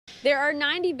There are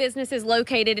 90 businesses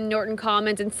located in Norton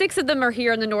Commons, and 6 of them are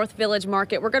here in the North Village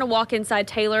Market. We're going to walk inside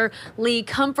Taylor Lee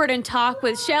Comfort and talk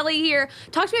with Shelly here.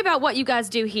 Talk to me about what you guys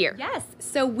do here. Yes,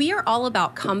 so we are all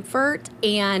about comfort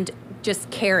and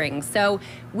just caring. So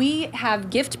we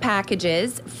have gift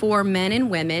packages for men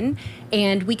and women,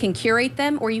 and we can curate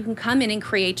them, or you can come in and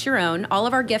create your own. All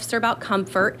of our gifts are about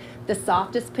comfort, the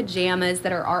softest pajamas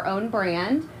that are our own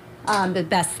brand. The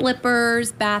best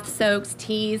slippers, bath soaks,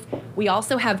 teas. We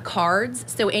also have cards,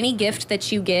 so any gift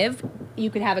that you give, you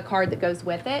could have a card that goes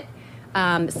with it.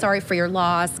 Sorry for your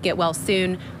loss, get well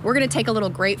soon. We're gonna take a little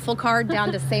grateful card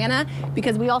down to Santa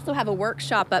because we also have a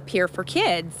workshop up here for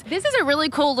kids. This is a really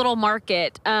cool little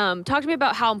market. Talk to me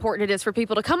about how important it is for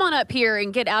people to come on up here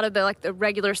and get out of the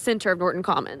regular center of Norton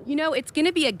Commons. You know, it's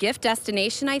gonna be a gift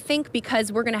destination, I think,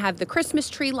 because we're gonna have the Christmas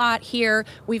tree lot here.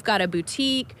 We've got a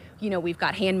boutique. You know, we've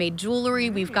got handmade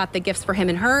jewelry, we've got the gifts for him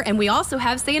and her, and we also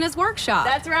have Santa's workshop.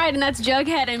 That's right, and that's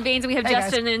Jughead and Beans. We have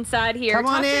Justin inside here. Come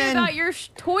on in. Talk to me about your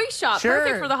toy shop. Sure.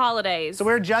 Perfect for the holidays. So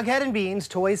we're Jughead and Beans,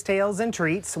 Toys, Tales, and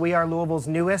Treats. We are Louisville's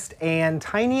newest and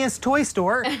tiniest toy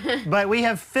store, but we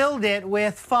have filled it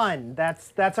with fun.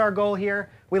 That's our goal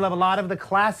here. We love a lot of the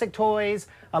classic toys,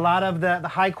 a lot of the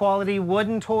high-quality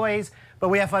wooden toys, but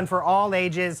we have fun for all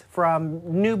ages, from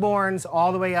newborns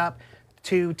all the way up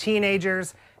to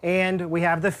teenagers. And we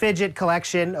have the fidget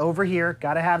collection over here.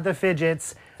 Got to have the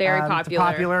fidgets. Very popular.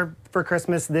 Popular for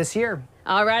Christmas this year.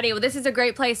 Alrighty, well, this is a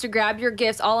great place to grab your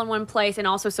gifts all in one place and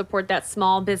also support that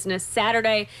small business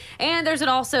Saturday. And there's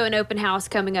also an open house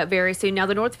coming up very soon. Now,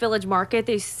 the North Village Market,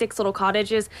 these 6 little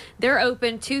cottages, they're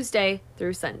open Tuesday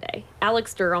through Sunday.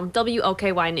 Alex Durham,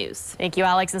 WLKY News. Thank you,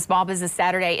 Alex. And Small Business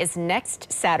Saturday is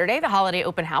next Saturday. The holiday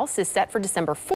open house is set for December 4th.